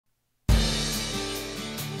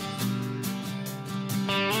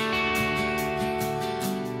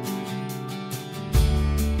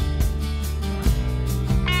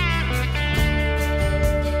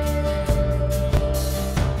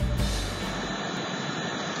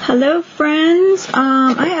Hello friends,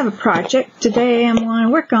 I have a project today I'm going to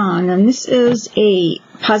work on, and this is a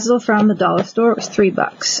puzzle from the dollar store. It was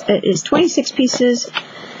 $3. It is 26 pieces,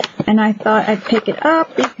 and I thought I'd pick it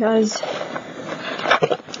up because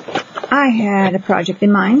I had a project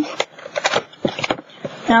in mind.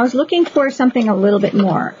 And I was looking for something a little bit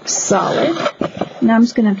more solid. Now I'm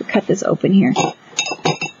just going to have to cut this open here.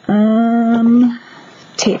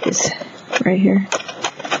 Tape is right here.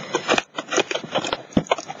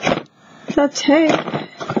 The tape.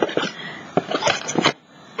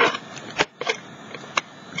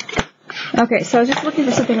 Okay, so I was just looking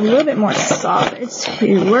for something a little bit more solid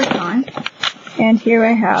to work on. And here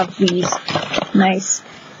I have these nice,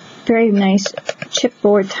 very nice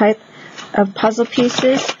chipboard type of puzzle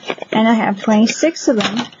pieces. And I have 26 of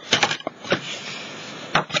them.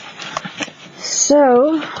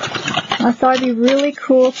 So I thought it'd be really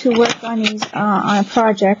cool to work on these on a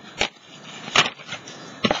project.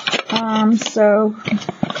 So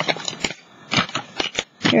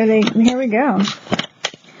here we go.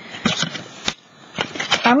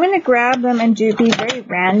 I'm going to grab them and be very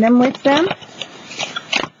random with them.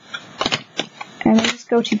 And they just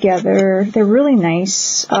go together. They're really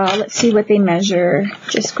nice. Let's see what they measure.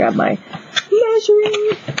 Just grab my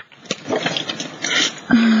measuring.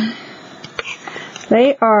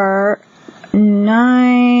 They are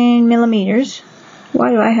 9 millimeters.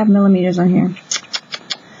 Why do I have millimeters on here?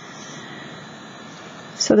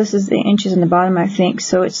 So this is the inches in the bottom, I think.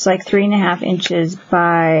 So it's like 3.5 inches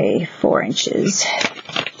by 4 inches.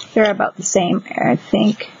 They're about the same, I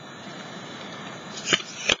think.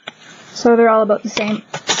 So they're all about the same.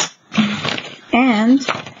 And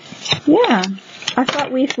yeah, I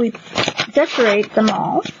thought if we decorate them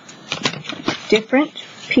all, different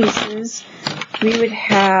pieces, we would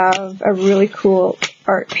have a really cool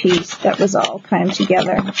art piece that was all kind of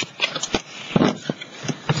together.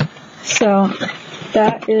 So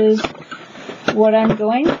that is what I'm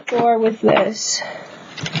going for with this.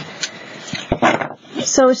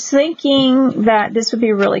 So I was thinking that this would be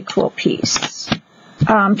a really cool piece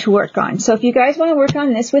to work on. So if you guys want to work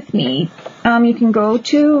on this with me, you can go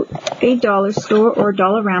to a dollar store or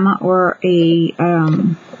Dollarama or a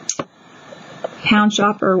pound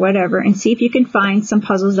shop or whatever and see if you can find some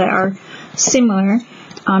puzzles that are similar,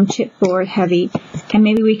 chipboard heavy, and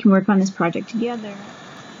maybe we can work on this project together.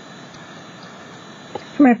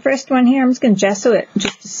 For my first one here, I'm just going to gesso it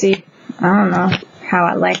just to see, I don't know how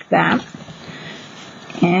I like that.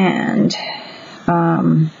 And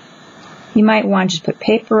you might want to just put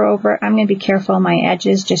paper over it. I'm going to be careful on my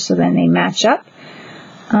edges just so then they match up.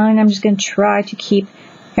 And I'm just going to try to keep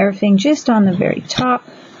everything just on the very top.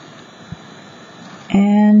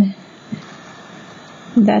 And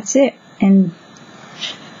that's it. And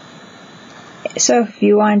so if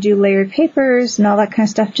you want to do layered papers and all that kind of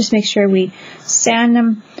stuff, just make sure we sand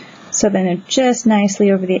them so then they're just nicely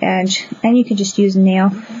over the edge. And you can just use nail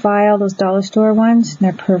file, those dollar store ones, and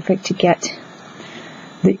they're perfect to get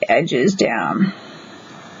the edges down.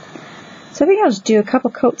 So I think I'll just do a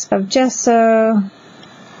couple coats of gesso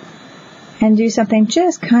and do something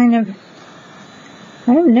just kind of,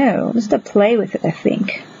 I don't know, just to play with it, I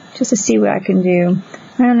think, just to see what I can do.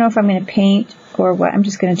 I don't know if I'm going to paint or what. I'm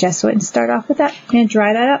just going to gesso it and start off with that. I'm going to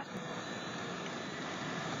dry that up.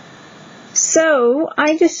 So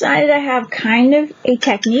I decided I have kind of a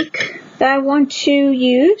technique that I want to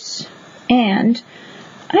use, and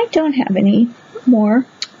I don't have any more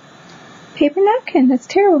paper napkin. That's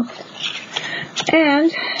terrible.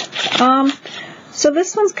 And so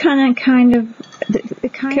this one's kind of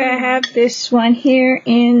I have this one here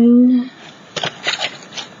in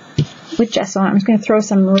with gesso on. I'm just going to throw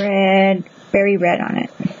some red, berry red on it.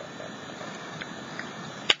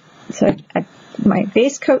 So my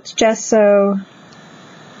base coat's gesso.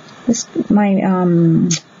 My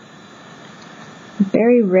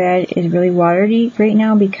berry red is really watery right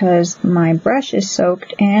now because my brush is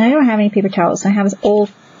soaked and I don't have any paper towels. I have this old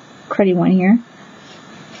cruddy one here.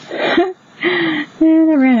 And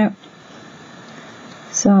I ran out.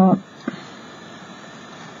 So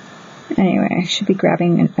anyway, I should be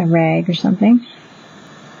grabbing a rag or something.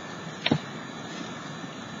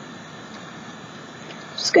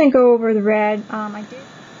 Just going to go over the red.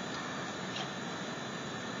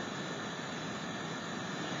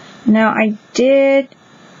 I did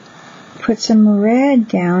put some red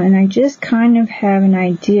down, and I just kind of have an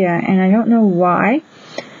idea, and I don't know why.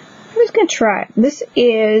 I'm just going to try it. This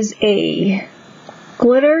is a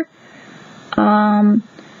glitter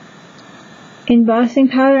embossing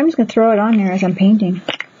powder. I'm just going to throw it on there as I'm painting,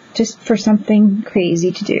 just for something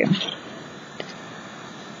crazy to do.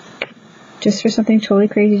 Just for something totally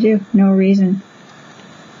crazy to do. No reason.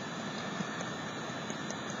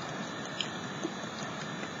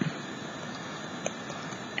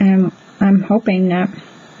 hoping that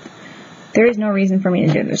there is no reason for me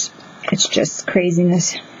to do this. It's just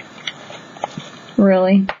craziness.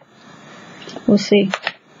 Really. We'll see.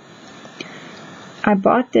 I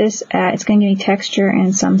bought this at, it's going to give me texture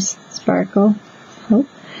and some sparkle. Oh.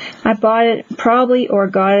 I bought it probably or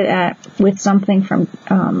got it at with something from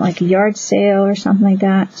like a yard sale or something like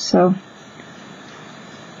that. So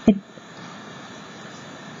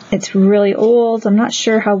it's really old. I'm not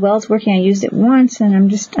sure how well it's working. I used it once and I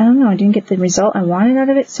don't know, I didn't get the result I wanted out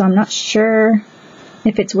of it, so I'm not sure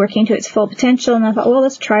if it's working to its full potential. And I thought, well,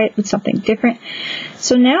 let's try it with something different.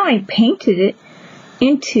 So now I painted it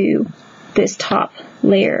into this top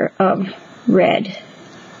layer of red.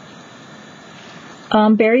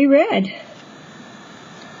 Berry red.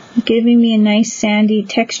 Giving me a nice sandy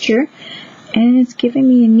texture, and it's giving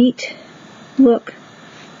me a neat look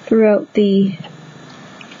throughout the,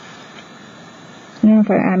 I don't know if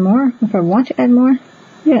I add more, if I want to add more. I'm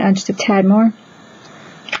going to add just a tad more.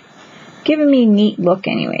 Giving me a neat look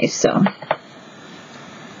anyway, so I'm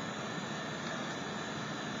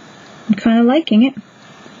kind of liking it.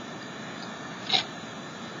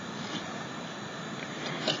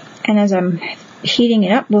 And as I'm heating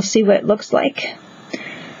it up, we'll see what it looks like.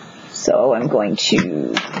 So I'm going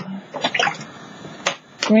to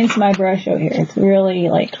rinse my brush out here. It's really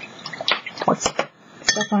like what's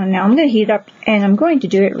stuff on now. I'm going to heat it up and I'm going to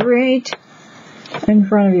do it right in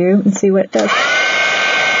front of you and see what it does.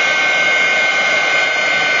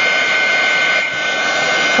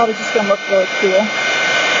 Probably just going to look really cool.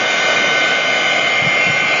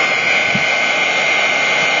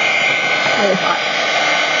 Really hot.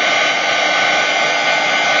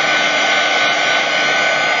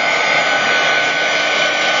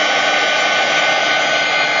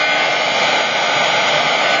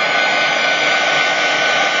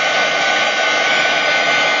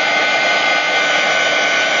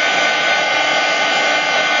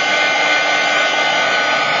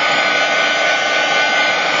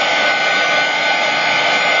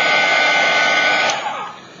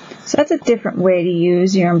 So that's a different way to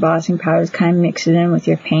use your embossing powders, kind of mix it in with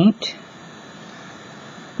your paint.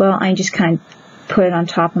 Well, I just kind of put it on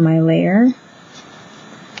top of my layer.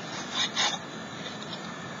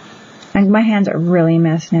 And my hands are really a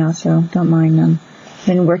mess now, so don't mind them. I've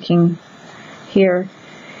been working here.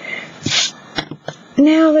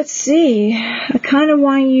 Now let's see. I kind of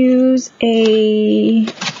want to use a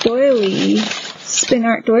doily, spin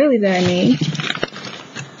art doily that I made.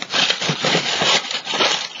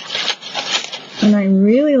 And I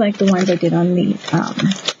really like the ones I did on the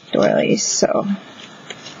doilies, so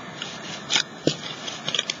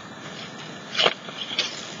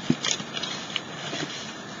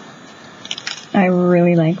I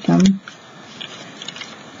really like them.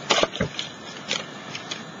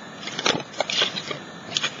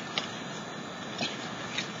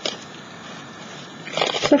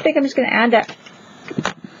 So I think I'm just going to add that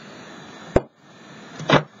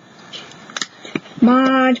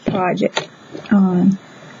Mod Podge on.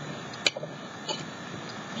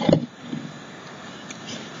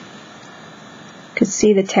 Could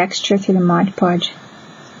see the texture through the Mod Podge.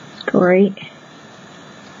 It's great.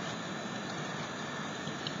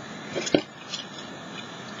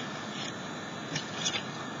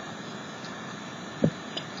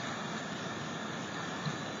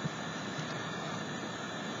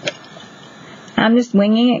 I'm just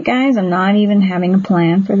winging it, guys. I'm not even having a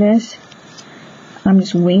plan for this. I'm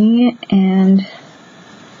just winging it and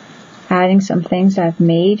adding some things I've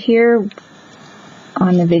made here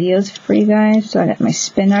on the videos for you guys. So I got my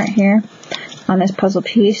spin art here on this puzzle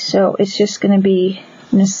piece. So it's just going to be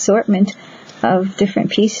an assortment of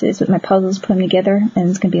different pieces with my puzzles put them together, and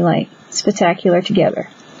it's going to be like spectacular together,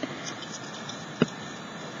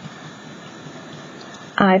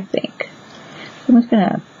 I think. I'm just going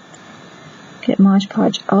to get Mod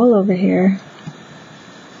Podge all over here.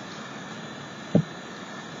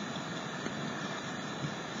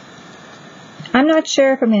 I'm not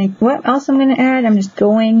sure if what else I'm going to add. I'm just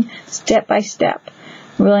going step by step.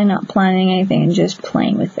 Really not planning anything and just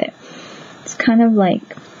playing with it. It's kind of like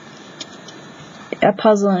a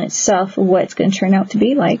puzzle in itself of what it's going to turn out to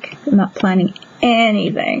be like. I'm not planning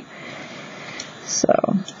anything. So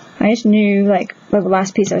I just knew, like the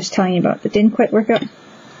last piece I was telling you about that didn't quite work out.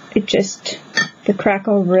 It just, the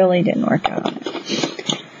crackle really didn't work out on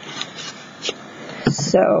it.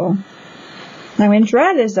 So I'm going to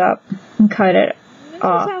dry this up and cut it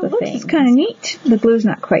off the thing. It's kind of neat. The glue's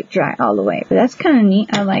not quite dry all the way, but that's kind of neat.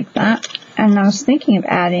 I like that. And I was thinking of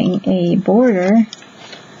adding a border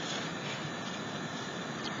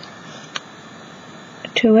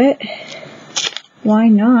to it. Why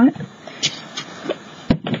not?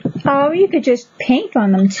 Oh, you could just paint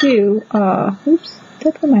on them too. Oops, did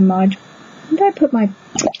I put my mod? Did I put my...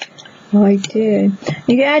 Oh, I did.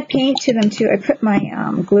 You can add paint to them too. I put my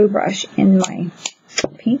glue brush in my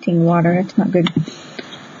painting water. That's not good.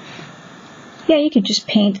 Yeah, you could just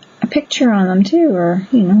paint a picture on them too, or,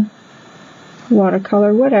 you know,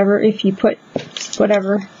 watercolor, whatever, if you put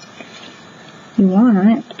whatever you want on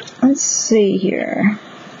it. Let's see here.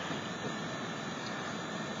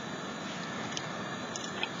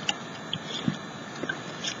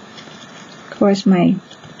 Of course, my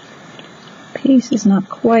piece is not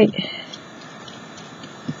quite...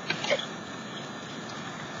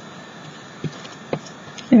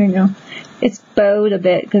 There we go. It's bowed a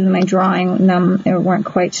bit because of my drawing them. It weren't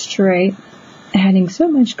quite straight. Adding so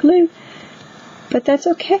much glue. But that's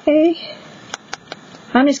okay.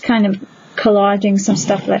 I'm just kind of collaging some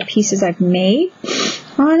stuff, that pieces I've made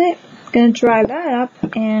on it. I'm going to dry that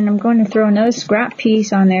up, and I'm going to throw another scrap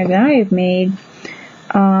piece on there that I have made.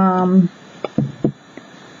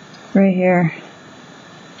 Right here.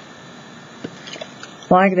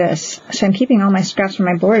 Like this. So I'm keeping all my scraps from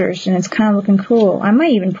my borders, and it's kind of looking cool. I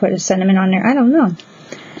might even put a sentiment on there. I don't know.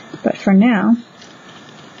 But for now,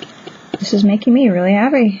 this is making me really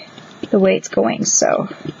happy the way it's going. So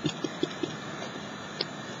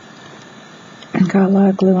I've got a lot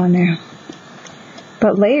of glue on there.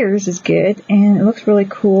 But layers is good, and it looks really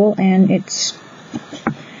cool, and it's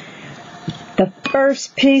the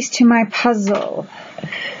first piece to my puzzle.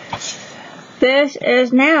 This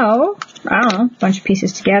is now, I don't know, a bunch of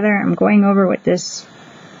pieces together. I'm going over with this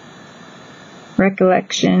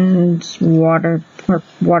Recollections water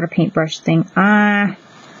paintbrush thing.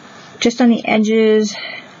 Just on the edges.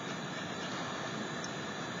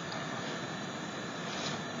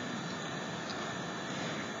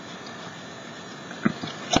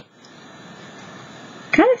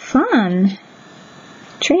 Kind of fun.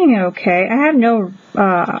 Treating it okay. I have no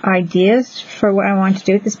ideas for what I want to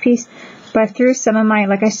do with this piece. But I threw some of my,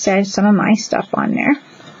 like I said, some of my stuff on there,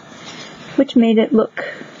 which made it look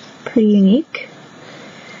pretty unique.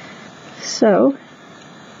 So,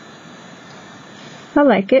 I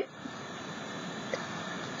like it.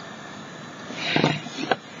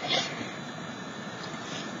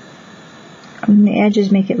 And the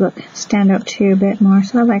edges make it stand out too a bit more,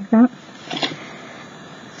 so I like that.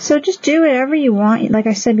 So just do whatever you want. Like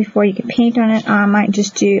I said before, you can paint on it. I might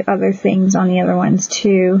just do other things on the other ones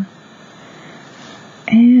too.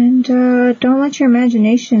 And don't let your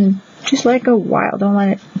imagination just let it go wild. Don't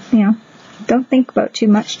let it, don't think about too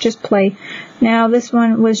much. Just play. Now this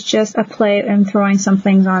one was just a play and throwing some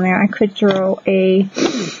things on there. I could throw a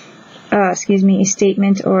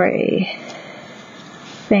statement or a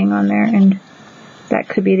thing on there, and that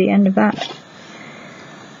could be the end of that.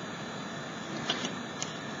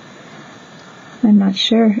 I'm not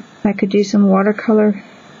sure. I could do some watercolor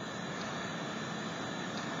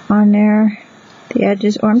on there. The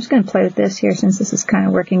edges, or I'm just going to play with this here since this is kind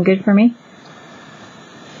of working good for me.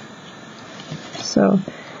 So,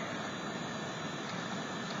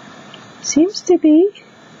 seems to be.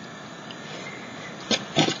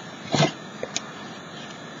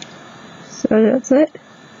 So that's it.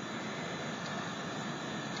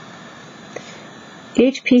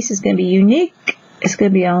 Each piece is going to be unique. It's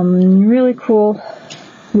going to be a really cool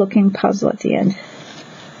looking puzzle at the end.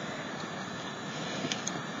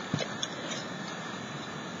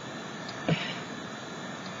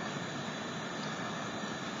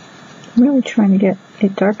 I'm really trying to get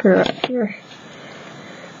it darker up here.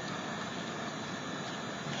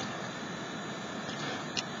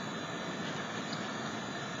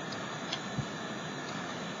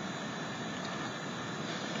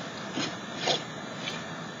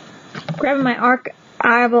 Grabbing my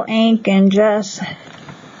archival ink and just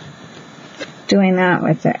doing that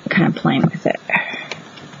with it, kind of playing with it.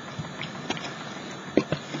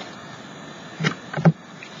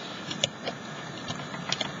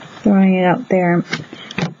 Throwing it out there.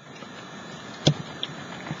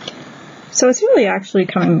 So it's really actually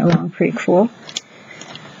coming along pretty cool.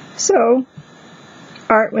 So,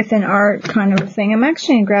 art within art kind of a thing. I'm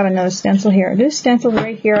actually going to grab another stencil here. This stencil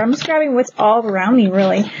right here, I'm just grabbing what's all around me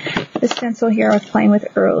really. This stencil here I was playing with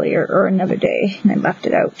earlier, or another day, and I left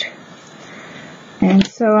it out. And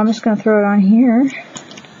so I'm just going to throw it on here.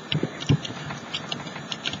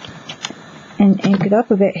 And ink it up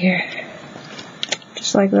a bit here.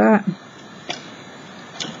 Just like that.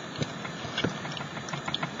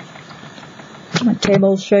 My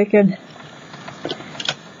table's shaking.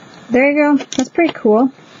 There you go. That's pretty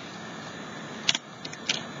cool.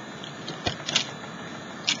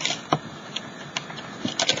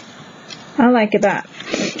 I like that.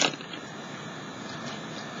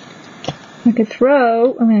 I could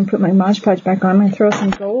throw, I'm going to put my Mod Podge back on. I'm going to throw some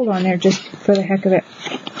gold on there just for the heck of it.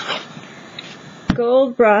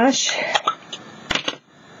 Gold brush.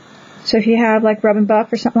 So if you have like rub and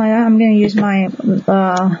buff or something like that, I'm going to use my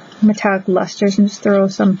metallic lusters and just throw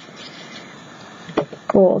some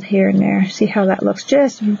gold here and there. See how that looks.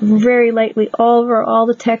 Just very lightly all over all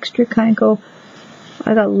the texture. Kind of go,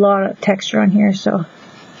 I got a lot of texture on here, so.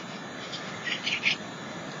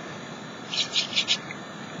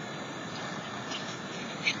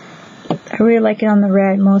 I really like it on the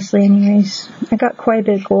red mostly anyways. I got quite a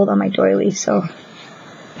bit of gold on my doily, so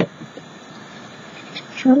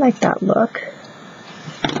I like that look.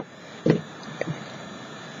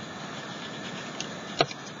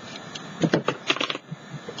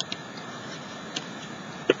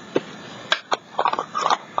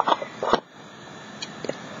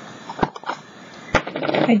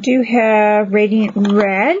 I do have Radiant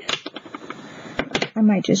Red. I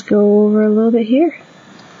might just go over a little bit here.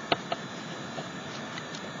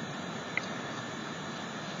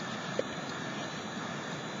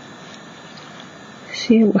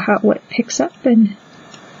 See what it picks up, and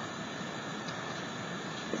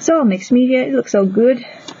it's all mixed media. It looks so good.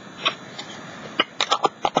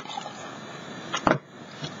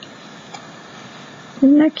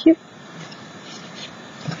 Isn't that cute?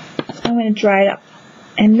 I'm going to dry it up,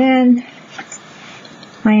 and then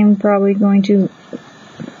I am probably going to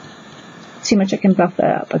see how much I can buff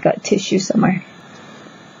that up. I got tissue somewhere.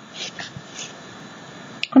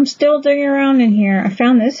 I'm still digging around in here. I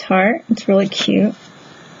found this heart. It's really cute.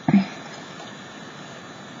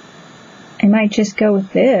 I might just go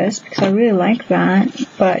with this because I really like that,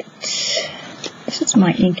 but this is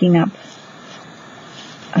my inking up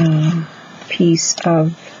piece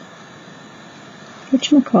of,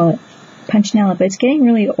 whatchamacallit, Punchinella, but it's getting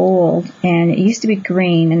really old, and it used to be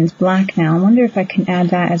green and it's black now. I wonder if I can add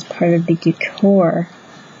that as part of the decor.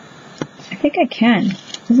 I think I can.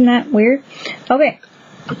 Isn't that weird? Okay,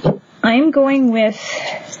 I'm going with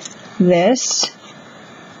this.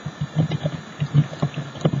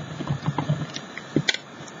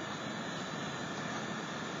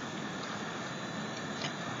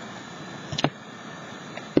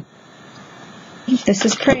 This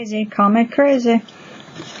is crazy. Call me crazy.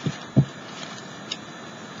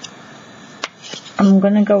 I'm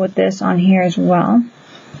going to go with this on here as well.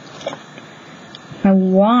 I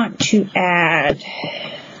want to add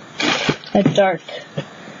a dark...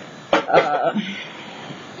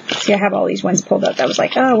 see, I have all these ones pulled up. I was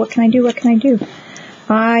like, oh, what can I do? What can I do?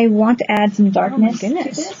 I want to add some darkness. Oh my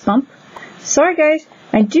goodness. Bump. Sorry, guys.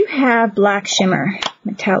 I do have black shimmer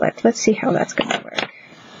metallic. Let's see how that's going to work.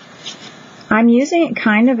 I'm using it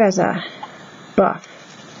kind of as a buff.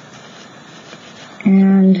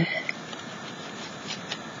 And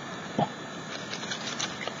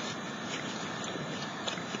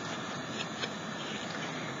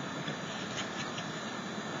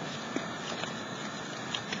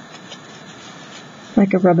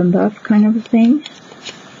like a rub and buff kind of a thing.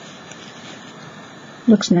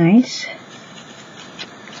 Looks nice.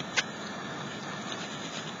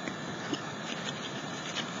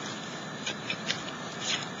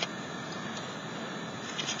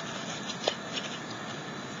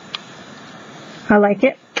 I like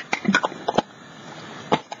it.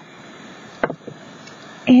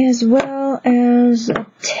 As well as a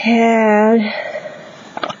tad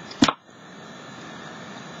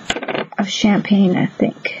of champagne, I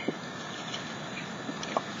think.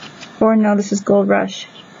 Or no, this is Gold Rush.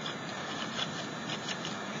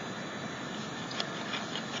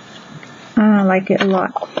 I like it a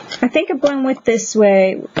lot. I think I'm going with this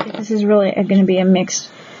way. This is really going to be a mixed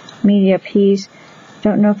media piece.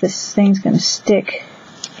 Don't know if this thing's going to stick,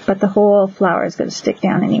 but the whole flower is going to stick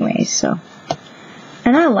down anyway, so.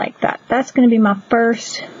 And I like that. That's going to be my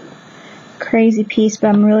first crazy piece, but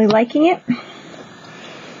I'm really liking it.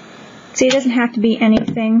 See, it doesn't have to be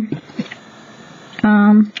anything.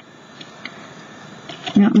 No,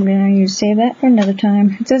 I'm going to save that for another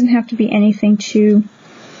time. It doesn't have to be anything too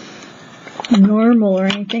normal or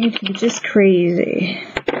anything. It can be just crazy.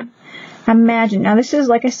 Imagine. Now this is,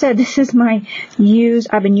 like I said, this is my use.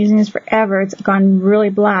 I've been using this forever. It's gone really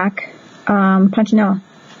black. Punchinella.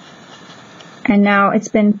 And now it's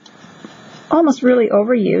been almost really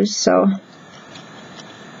overused, so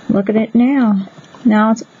look at it now.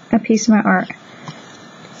 Now it's a piece of my art.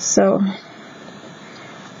 So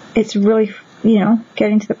it's really, you know,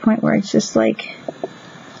 getting to the point where it's just like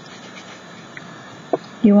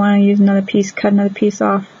you want to use another piece, cut another piece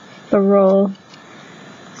off the roll.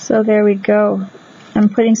 So there we go. I'm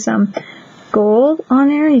putting some gold on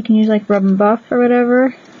there. You can use like rub and buff or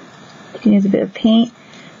whatever. You can use a bit of paint.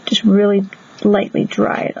 Just really lightly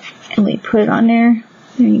dry it and we put it on there.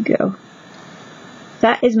 There you go.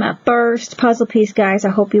 That is my first puzzle piece, guys. I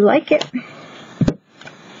hope you like it.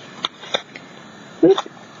 Oop.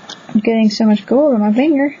 I'm getting so much gold on my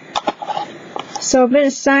finger. So I'm going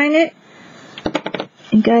to sign it.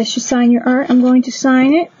 You guys should sign your art. I'm going to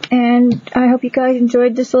sign it. And I hope you guys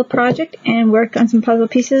enjoyed this little project and worked on some puzzle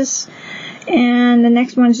pieces. And the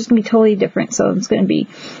next one is just going to be totally different. So it's going to be,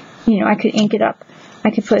 you know, I could ink it up. I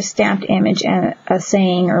could put a stamped image and a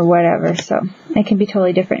saying or whatever. So it can be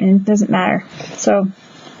totally different and it doesn't matter. So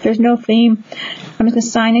there's no theme. I'm just going to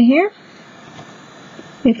sign it here.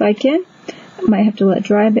 If I can. I might have to let it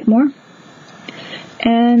dry a bit more.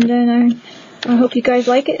 And then I hope you guys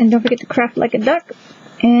like it. And don't forget to craft like a duck.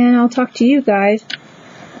 And I'll talk to you guys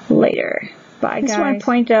later. Bye, guys. I just want to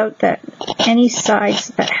point out that any sides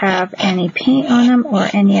that have any paint on them or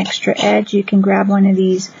any extra edge, you can grab one of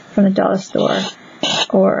these from the dollar store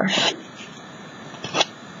or,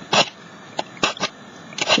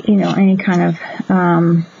 you know, any kind of,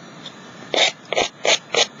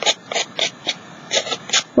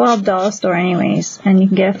 well, dollar store anyways. And you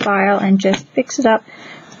can get a file and just fix it up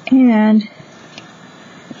and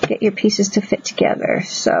get your pieces to fit together.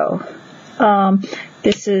 So,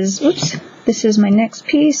 this is my next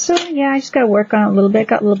piece. So yeah, I just got to work on it a little bit.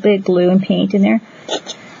 Got a little bit of glue and paint in there.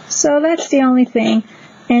 So that's the only thing.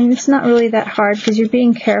 And it's not really that hard because you're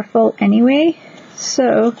being careful anyway.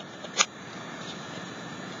 So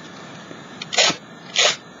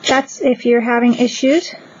that's, if you're having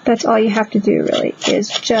issues, that's all you have to do really, is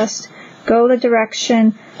just go the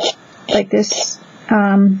direction like this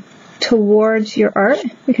towards your art,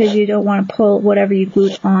 because you don't want to pull whatever you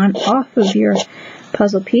glued on off of your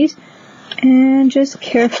puzzle piece, and just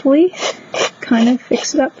carefully kind of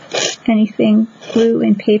fix it up. Anything, glue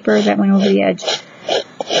and paper that went over the edge.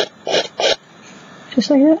 Just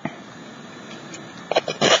like that.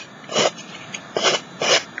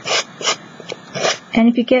 And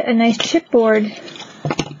if you get a nice chipboard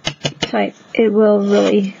type, it will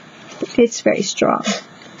really, it's very strong.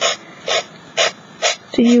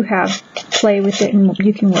 So you have to play with it and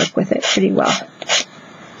you can work with it pretty well.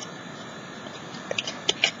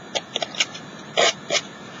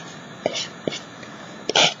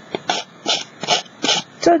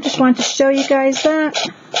 So I just wanted to show you guys that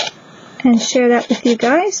and share that with you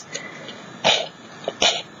guys.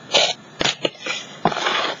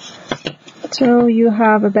 So you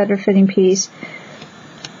have a better fitting piece.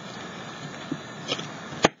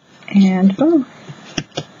 And boom.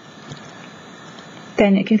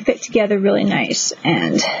 Then it can fit together really nice.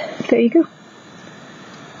 And there you go.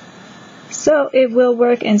 So it will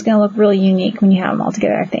work and it's going to look really unique when you have them all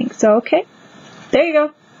together, I think. So, okay. There you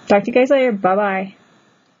go. Talk to you guys later. Bye-bye.